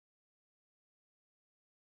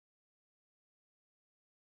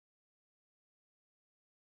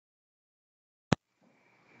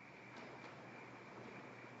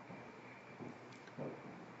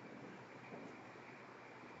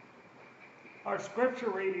Our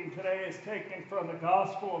scripture reading today is taken from the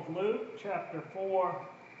Gospel of Luke, chapter 4,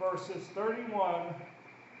 verses 31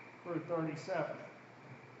 through 37.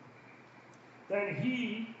 Then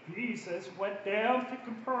he, Jesus, went down to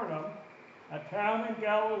Capernaum, a town in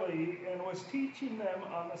Galilee, and was teaching them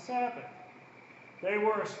on the Sabbath. They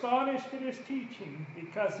were astonished at his teaching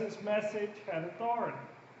because his message had authority.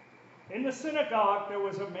 In the synagogue there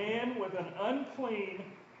was a man with an unclean,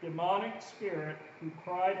 demonic spirit who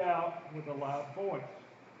cried out with a loud voice,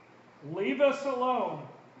 "Leave us alone!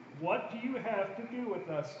 What do you have to do with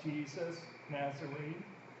us, Jesus, Nazarene?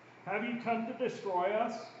 Have you come to destroy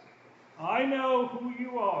us? I know who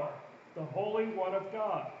you are, the Holy One of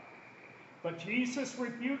God." But Jesus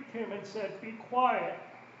rebuked him and said, "Be quiet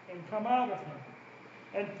and come out of him."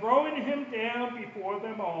 And throwing him down before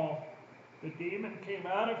them all, the demon came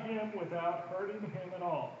out of him without hurting him at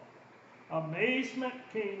all. Amazement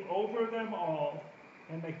came over them all,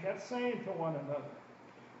 and they kept saying to one another,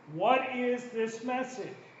 "What is this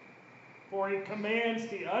message?" For he commands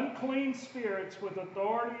the unclean spirits with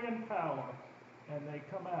authority and power, and they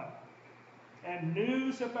come out. And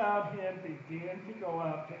news about him began to go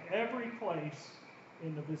out to every place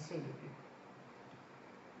in the vicinity.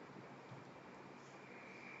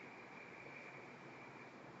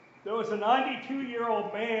 There was a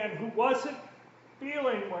 92-year-old man who wasn't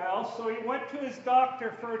feeling well, so he went to his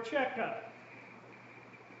doctor for a checkup.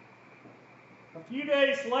 A few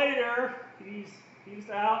days later, he's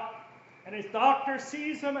out, and his doctor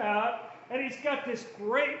sees him out, and he's got this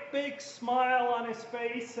great big smile on his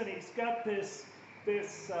face, and he's got this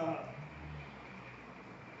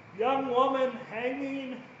young woman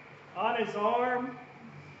hanging on his arm.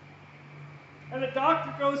 And the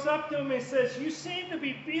doctor goes up to him and says, "You seem to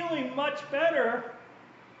be feeling much better."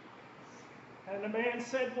 And the man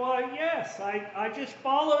said, "Well, yes, I just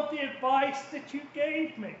followed the advice that you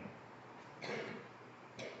gave me.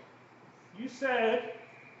 You said,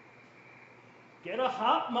 get a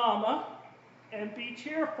hot mama and be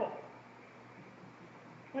cheerful."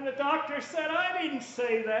 And the doctor said, "I didn't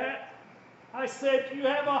say that. I said, you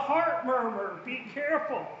have a heart murmur, be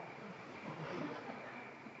careful."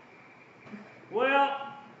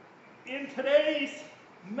 Well, in today's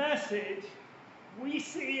message, we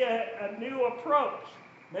see a new approach.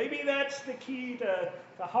 Maybe that's the key to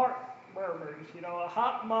the heart murmurs, a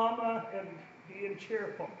hot mama and being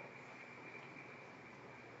cheerful.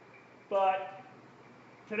 But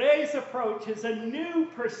today's approach is a new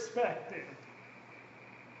perspective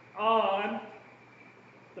on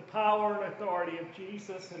the power and authority of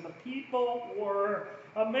Jesus, and the people were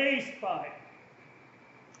amazed by it.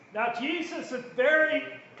 Now, Jesus is very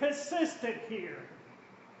consistent here.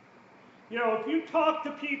 If you talk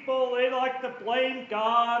to people, they like to blame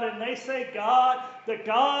God, and they say the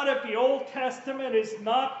God of the Old Testament is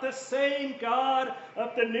not the same God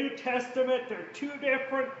of the New Testament. They're two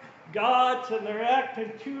different gods, and they're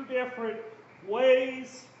acting two different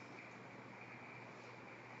ways.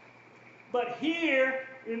 But here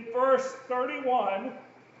in verse 31,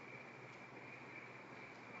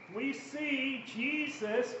 we see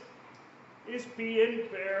Jesus is being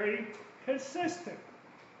very consistent.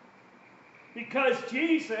 Because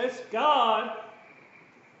Jesus, God,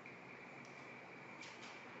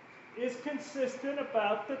 is consistent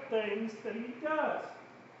about the things that he does.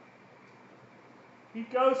 He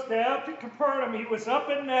goes down to Capernaum. He was up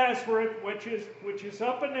in Nazareth, which is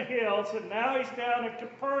up in the hills, and now he's down in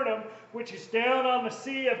Capernaum, which is down on the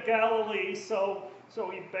Sea of Galilee. So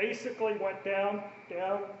he basically went down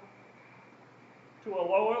to a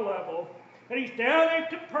lower level. And he's down in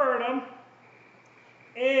Capernaum,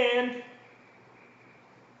 and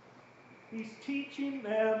he's teaching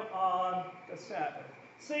them on the Sabbath.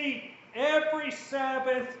 See, every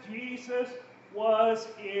Sabbath Jesus was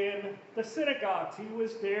in the synagogues. He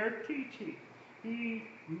was there teaching. He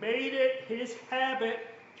made it his habit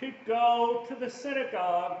to go to the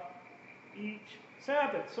synagogue each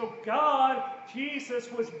Sabbath. So God, Jesus,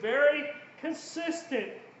 was very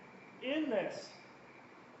consistent in this.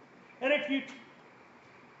 And if you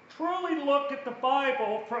truly look at the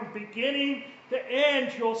Bible from beginning to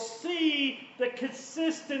end, you'll see the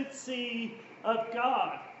consistency of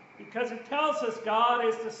God. Because it tells us God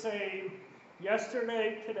is the same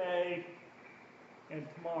yesterday, today, and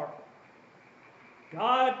tomorrow.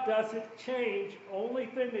 God doesn't change. Only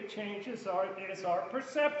thing that changes is our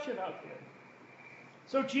perception of him.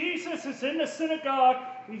 So Jesus is in the synagogue.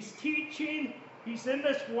 He's teaching. He's in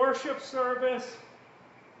this worship service.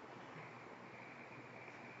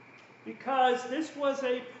 Because this was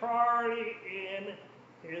a priority in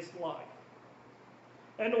his life.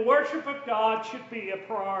 And the worship of God should be a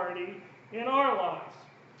priority in our lives.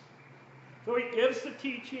 So he gives the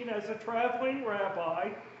teaching as a traveling rabbi.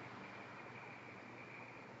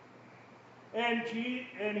 And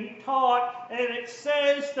he taught, and it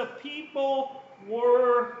says the people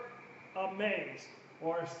were amazed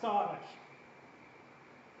or astonished.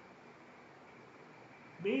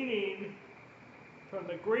 Meaning, from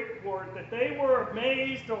the Greek word, that they were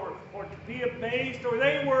amazed or to be amazed, or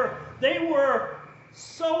they were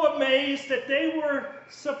so amazed that they were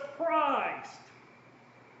surprised.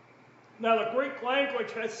 Now, the Greek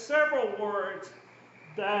language has several words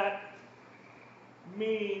that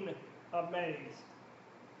mean amazed.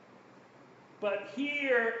 But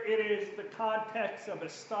here it is the context of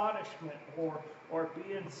astonishment or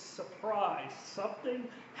being surprised. Something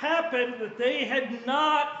happened that they had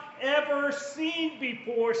not ever seen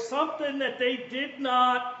before, something that they did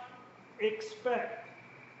not expect.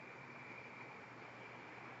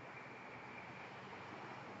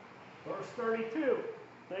 Verse 32,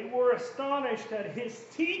 they were astonished at his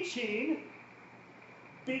teaching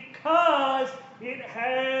because it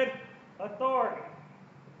had authority.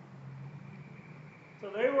 So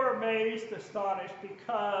they were amazed, astonished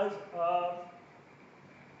because of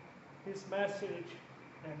his message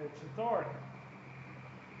and its authority.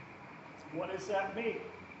 So what does that mean?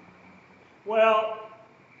 Well,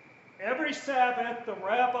 every Sabbath, the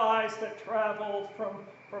rabbis that traveled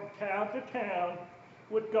from town to town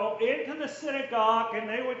would go into the synagogue and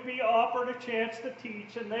they would be offered a chance to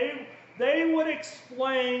teach, and they would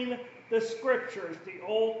explain the scriptures, the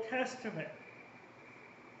Old Testament.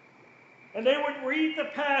 And they would read the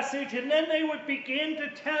passage, and then they would begin to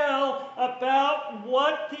tell about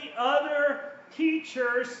what the other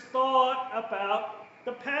teachers thought about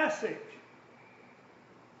the passage.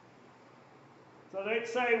 So they'd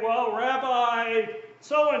say, well, Rabbi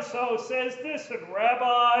so-and-so says this, and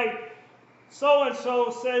Rabbi so-and-so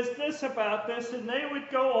says this about this, and they would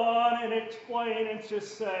go on and explain and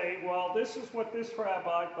just say, well, this is what this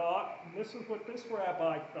rabbi thought, and this is what this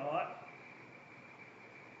rabbi thought.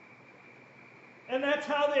 And that's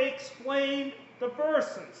how they explained the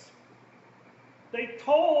verses. They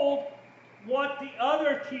told what the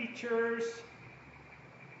other teachers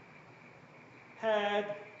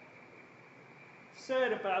had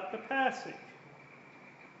said about the passage.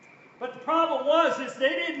 But the problem is they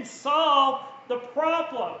didn't solve the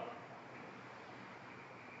problem.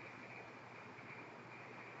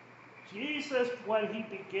 Jesus, when he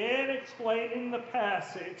began explaining the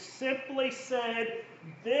passage, simply said,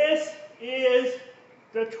 this is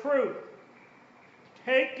the truth.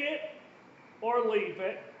 Take it or leave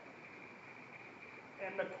it.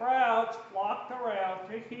 And the crowds flocked around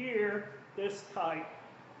to hear this type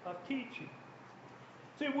of teaching.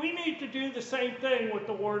 See, we need to do the same thing with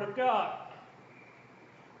the Word of God.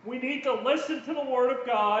 We need to listen to the Word of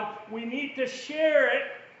God. We need to share it.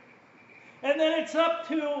 And then it's up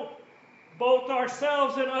to both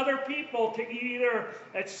ourselves and other people to either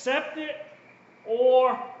accept it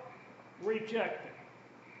or reject it.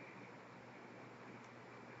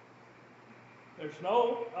 There's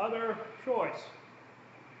no other choice.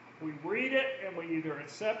 We read it and we either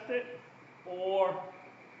accept it or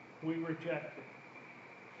we reject it.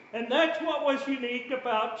 And that's what was unique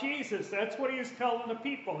about Jesus. That's what he was telling the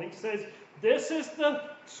people. He says, this is the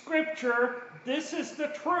scripture, this is the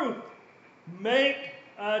truth. Make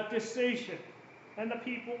a decision. And the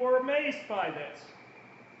people were amazed by this.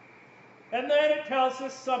 And then it tells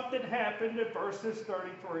us something happened in verses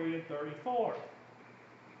 33 and 34.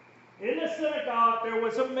 In the synagogue there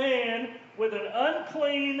was a man with an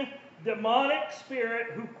unclean, demonic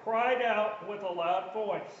spirit who cried out with a loud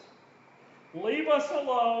voice, leave us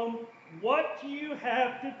alone. What do you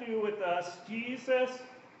have to do with us, Jesus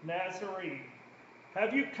Nazarene?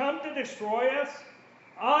 Have you come to destroy us?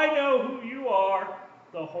 I know who you are,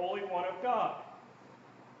 the Holy One of God.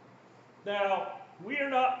 Now, we are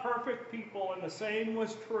not perfect people, and the same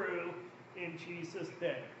was true in Jesus'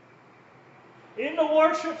 day. In the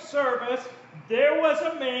worship service, there was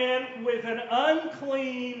a man with an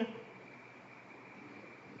unclean,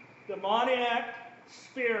 demoniac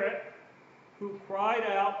spirit who cried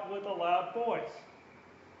out with a loud voice.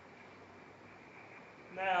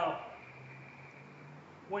 Now,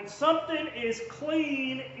 when something is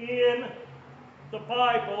clean in the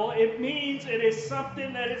Bible, it means it is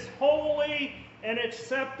something that is holy and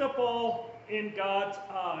acceptable in God's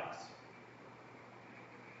eyes.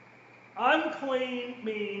 Unclean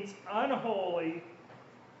means unholy,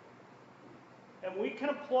 and we can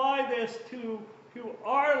apply this to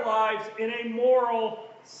our lives in a moral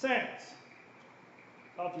sense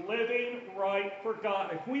of living right for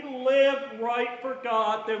God. If we live right for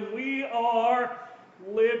God, then we are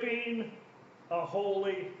living a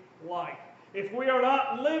holy life. If we are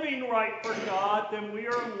not living right for God, then we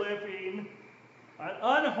are living an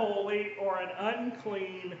unholy or an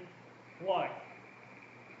unclean life.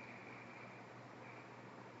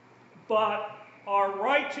 But our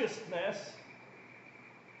righteousness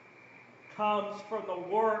comes from the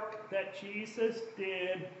work that Jesus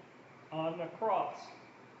did on the cross.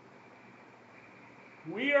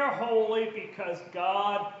 We are holy because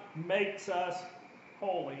God makes us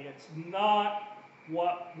holy. It's not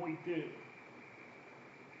what we do.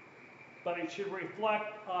 But it should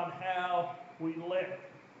reflect on how we live.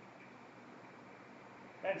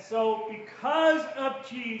 And so, because of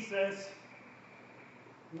Jesus,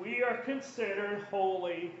 we are considered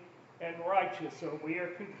holy and righteous, or we are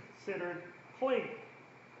considered clean.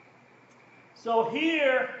 So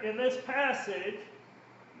here in this passage,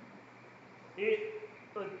 the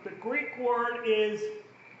Greek word is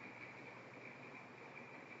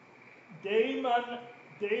daimon,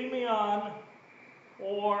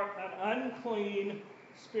 or an unclean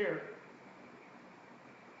spirit.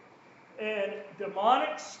 And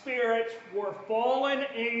demonic spirits were fallen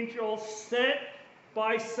angels sent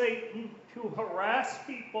by Satan to harass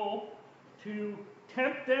people, to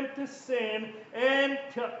tempt them to sin, and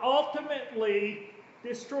to ultimately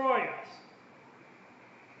destroy us.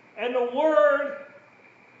 And the word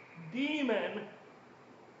demon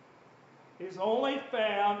is only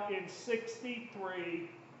found in 63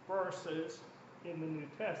 verses in the New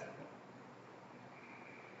Testament.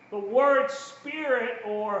 The word spirit,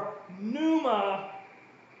 or pneuma,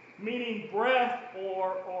 meaning breath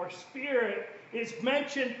or spirit, is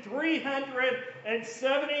mentioned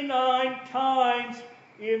 379 times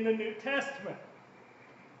in the New Testament.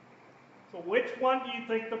 So which one do you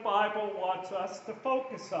think the Bible wants us to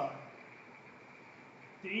focus on?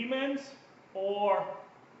 Demons or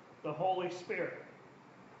the Holy Spirit?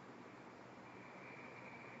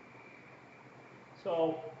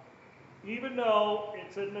 So, even though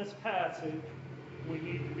it's in this passage, we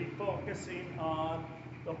need to be focusing on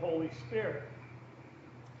the Holy Spirit.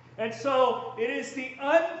 And so, it is the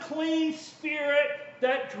unclean spirit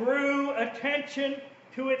that drew attention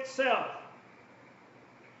to itself.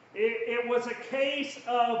 It was a case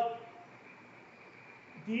of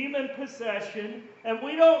demon possession, and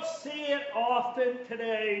we don't see it often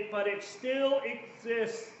today, but it still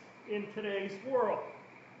exists in today's world.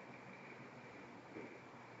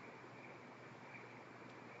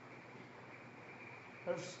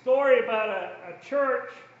 There's a story about a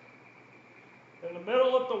church in the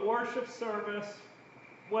middle of the worship service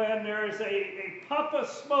when there's a puff of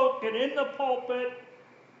smoke, and in the pulpit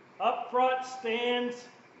up front stands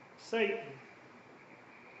Satan.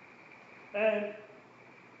 And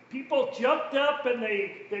people jumped up and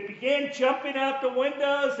they began jumping out the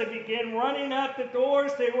windows. They began running out the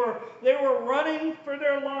doors. They were running for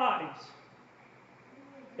their lives.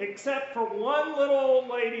 Except for one little old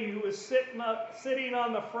lady who was sitting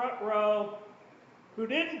on the front row, who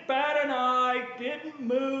didn't bat an eye, didn't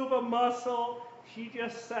move a muscle. She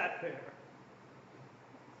just sat there.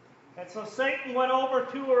 And so Satan went over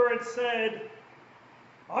to her and said,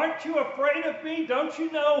 "Aren't you afraid of me? Don't you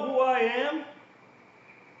know who I am?"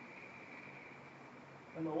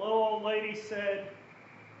 And the little old lady said,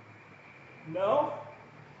 "No."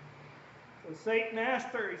 So Satan asked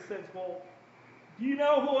her, he says, "Well, do you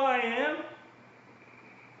know who I am?"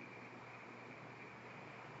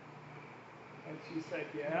 And she said,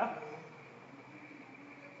 "Yeah."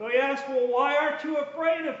 So he asked, "Well, why aren't you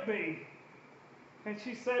afraid of me?" And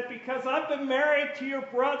she said, "Because I've been married to your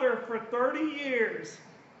brother for 30 years.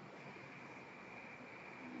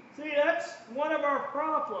 See, that's one of our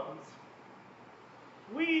problems.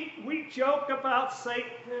 We joke about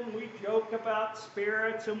Satan, we joke about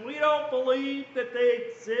spirits, and we don't believe that they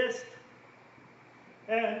exist.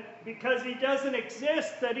 And because he doesn't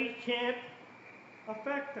exist, that he can't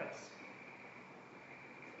affect us.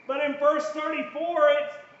 But in verse 34,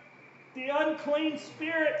 the unclean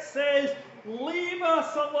spirit says, "Leave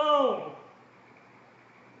us alone."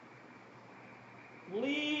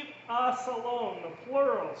 Leave us alone, the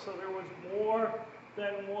plural, so there was more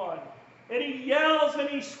than one. And he yells and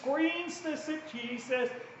he screams this at Jesus,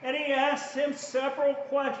 and he asks him several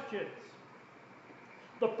questions.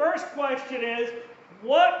 The first question is,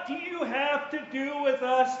 "What do you have to do with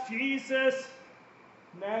us, Jesus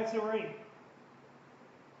Nazarene?"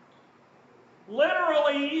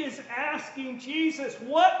 Literally, he is asking Jesus,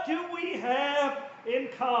 what do we have in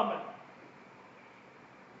common?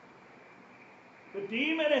 The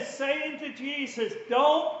demon is saying to Jesus,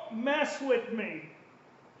 "Don't mess with me,"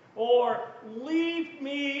 or "Leave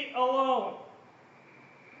me alone."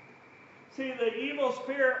 See, the evil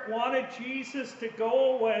spirit wanted Jesus to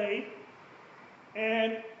go away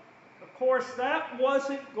And of course, that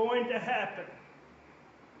wasn't going to happen.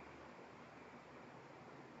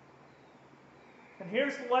 And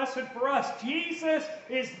here's the lesson for us. Jesus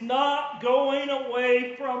is not going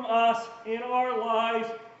away from us in our lives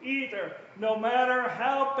either, no matter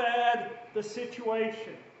how bad the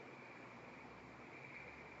situation.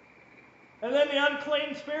 And then the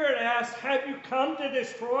unclean spirit asks, have you come to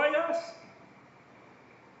destroy us?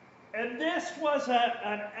 And this was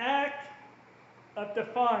an act of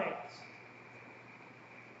defiance.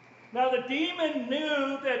 Now the demon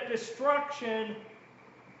knew that destruction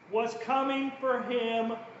was coming for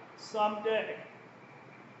him someday.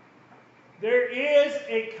 There is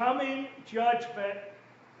a coming judgment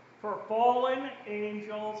for fallen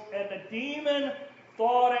angels, and the demon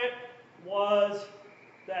thought it was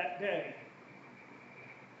that day.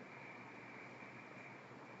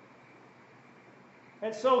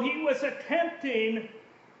 And so he was attempting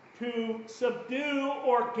to subdue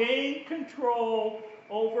or gain control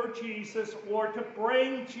over Jesus, or to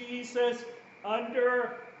bring Jesus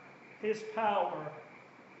under his power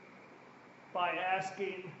by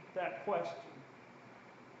asking that question.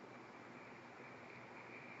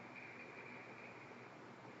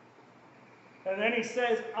 And then he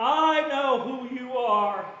says, I know who you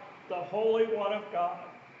are, the Holy One of God.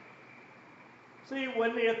 See,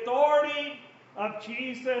 when the authority of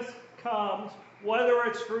Jesus comes, whether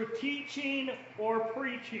it's through teaching or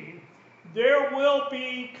preaching, there will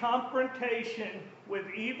be confrontation with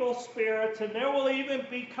evil spirits, and there will even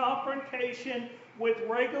be confrontation with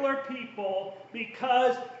regular people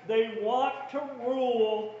because they want to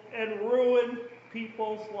rule and ruin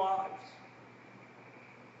people's lives.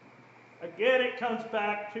 Again, it comes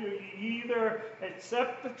back to you either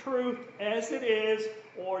accept the truth as it is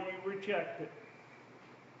or you reject it.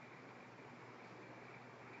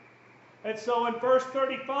 And so in verse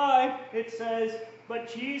 35, it says,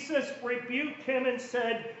 but Jesus rebuked him and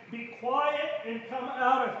said, be quiet and come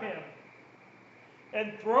out of him.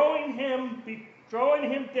 And throwing him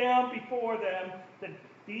down before them, the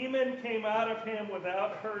demon came out of him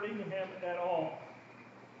without hurting him at all.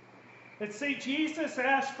 And see, Jesus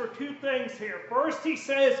asked for two things here. First, he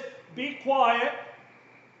says, be quiet.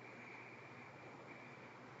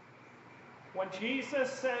 When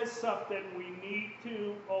Jesus says something, we need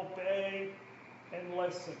to obey and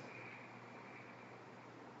listen.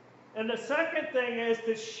 And the second thing is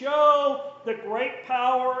to show the great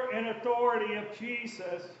power and authority of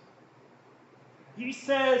Jesus. He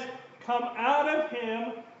says, come out of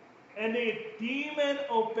him, and the demon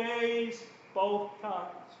obeys both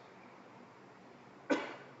times.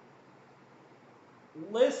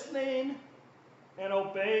 Listening and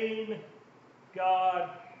obeying God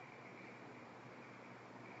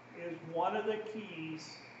is one of the keys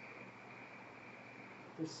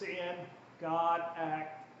to seeing God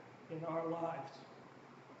act in our lives.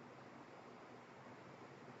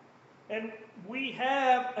 And we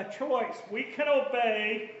have a choice. We can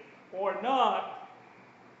obey or not,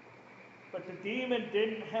 but the demon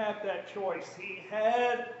didn't have that choice. He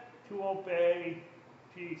had to obey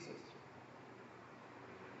Jesus.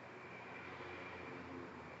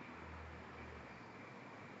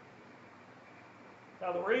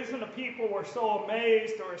 Now, the reason the people were so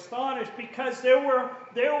amazed or astonished because there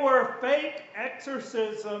were fake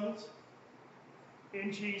exorcisms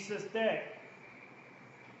in Jesus' day.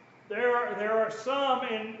 There are some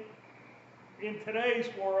in today's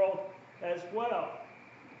world as well.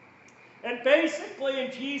 And basically,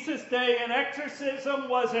 in Jesus' day, an exorcism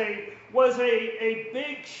was a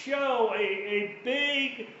big show, a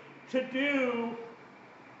big to-do.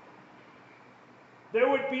 There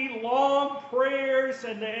would be long prayers,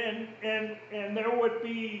 and there would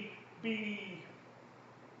be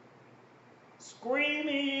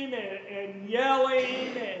screaming and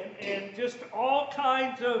yelling and just all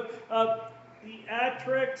kinds of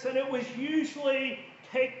theatrics, and it was usually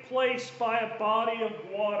take place by a body of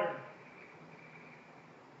water.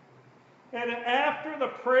 And after the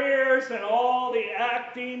prayers and all the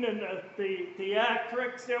acting and the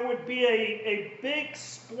theatrics, there would be a big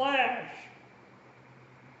splash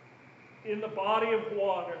in the body of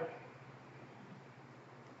water.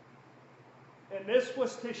 And this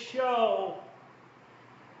was to show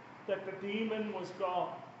that the demon was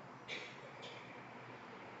gone.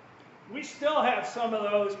 We still have some of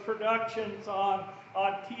those productions on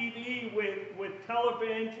TV with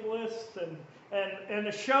televangelists and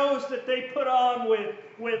the shows that they put on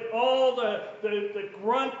with all the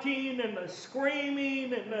grunting and the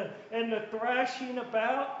screaming and the thrashing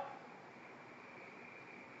about.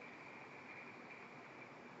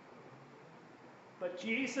 But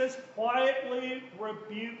Jesus quietly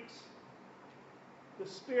rebukes the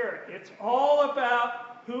Spirit. It's all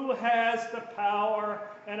about who has the power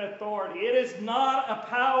and authority. It is not a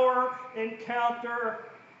power encounter.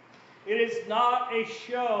 It is not a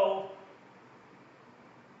show.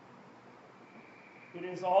 It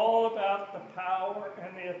is all about the power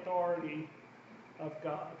and the authority of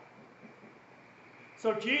God.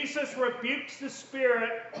 So Jesus rebukes the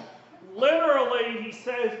spirit. Literally, he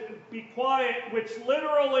says, be quiet, which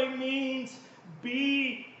literally means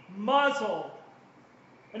be muzzled.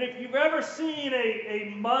 And if you've ever seen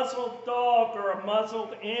a muzzled dog or a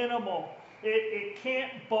muzzled animal, it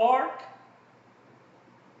can't bark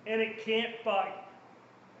and it can't bite.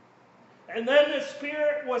 And then the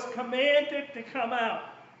spirit was commanded to come out.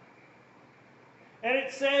 And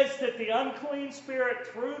it says that the unclean spirit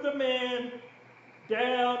threw the man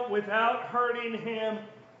down without hurting him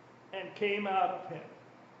and came out of him.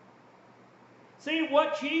 See,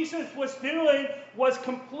 what Jesus was doing was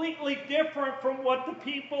completely different from what the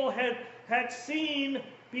people had seen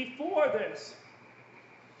before this.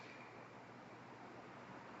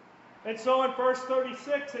 And so in verse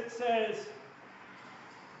 36 it says,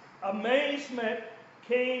 amazement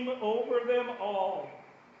came over them all.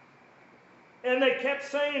 And they kept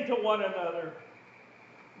saying to one another,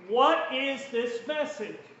 what is this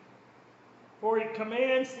message? For he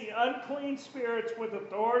commands the unclean spirits with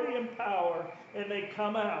authority and power, and they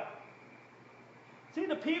come out. See,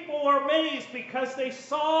 the people are amazed because they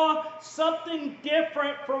saw something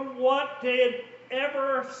different from what they had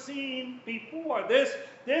ever seen before. This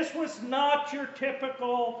was not your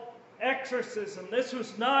typical exorcism. This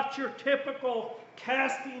was not your typical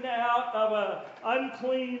casting out of an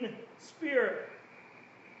unclean spirit.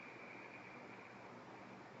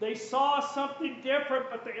 They saw something different,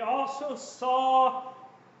 but they also saw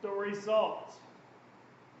the results.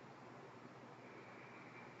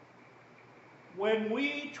 When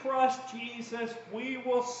we trust Jesus, we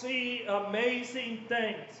will see amazing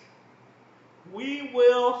things. We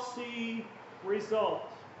will see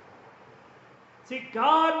results. See,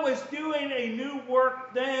 God was doing a new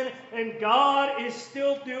work then, and God is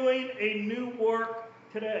still doing a new work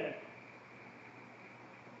today.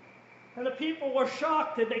 And the people were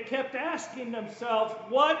shocked, and they kept asking themselves,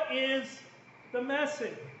 what is the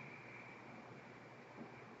message?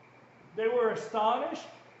 They were astonished.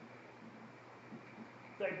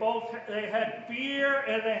 They had fear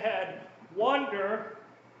and they had wonder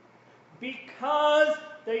because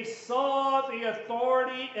they saw the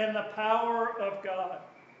authority and the power of God.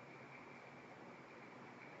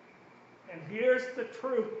 And here's the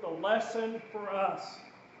truth, the lesson for us.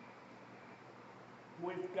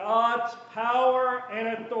 With God's power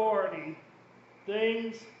and authority,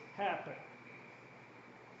 things happen.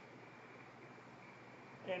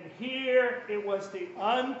 And here it was the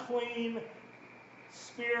unclean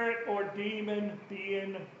spirit or demon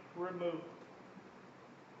being removed.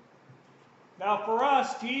 Now for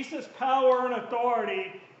us, Jesus' power and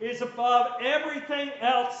authority is above everything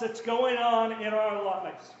else that's going on in our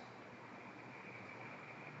lives.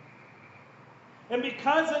 And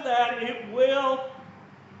because of that, it will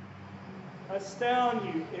astound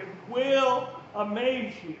you. It will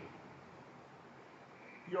amaze you.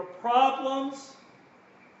 Your problems,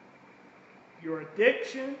 your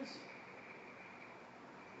addictions,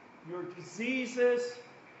 your diseases.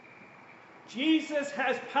 Jesus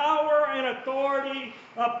has power and authority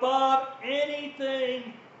above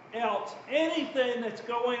anything else, anything that's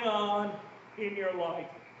going on in your life.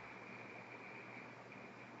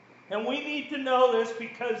 And we need to know this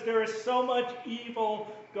because there is so much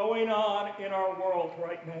evil going on in our world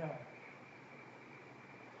right now.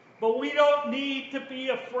 But we don't need to be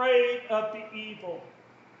afraid of the evil.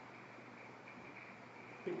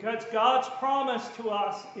 Because God's promise to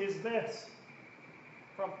us is this.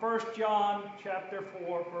 From 1 John chapter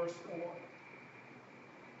 4, verse 4.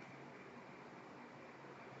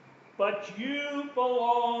 But you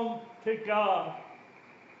belong to God,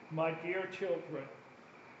 my dear children.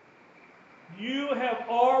 You have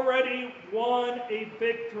already won a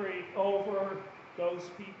victory over those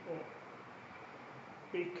people.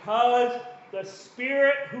 Because the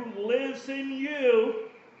Spirit who lives in you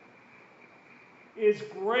is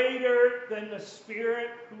greater than the spirit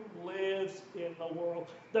who lives in the world.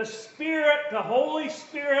 The Spirit, the Holy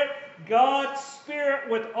Spirit, God's Spirit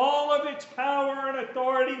with all of its power and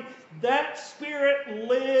authority, that Spirit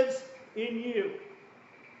lives in you.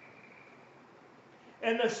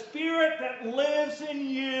 And the Spirit that lives in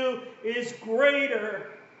you is greater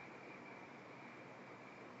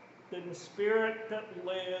than the spirit that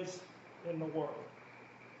lives in the world.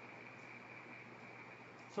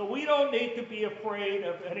 So we don't need to be afraid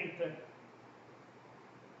of anything.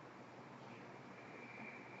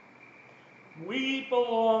 We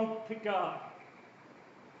belong to God.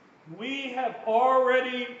 We have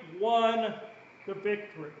already won the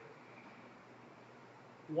victory.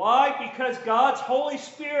 Why? Because God's Holy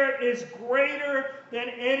Spirit is greater than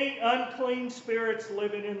any unclean spirits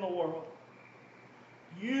living in the world.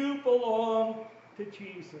 You belong to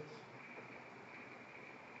Jesus.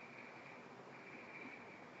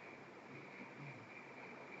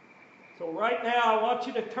 So right now, I want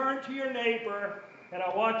you to turn to your neighbor and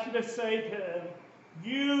I want you to say to him,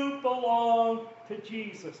 you belong to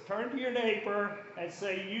Jesus. Turn to your neighbor and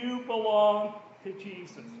say, you belong to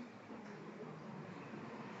Jesus.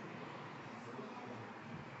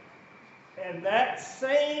 And that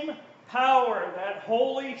same power, that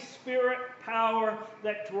Holy Spirit power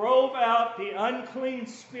that drove out the unclean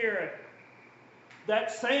spirit,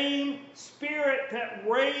 that same Spirit that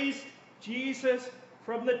raised Jesus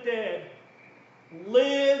from the dead,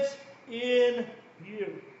 lives in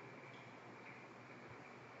you.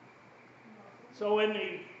 So in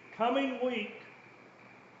the coming week,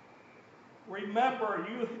 remember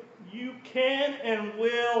you can and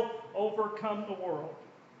will overcome the world.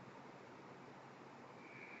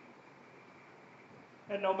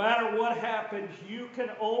 And no matter what happens, you can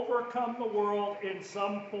overcome the world in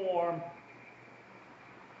some form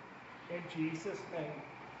in Jesus' name.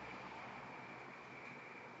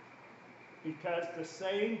 Because the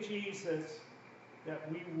same Jesus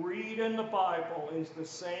that we read in the Bible is the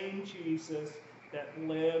same Jesus that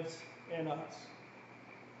lives in us.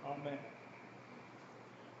 Amen.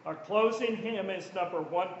 Our closing hymn is number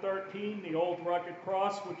 113, The Old Rugged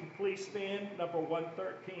Cross. Would you please stand? Number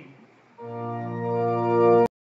 113.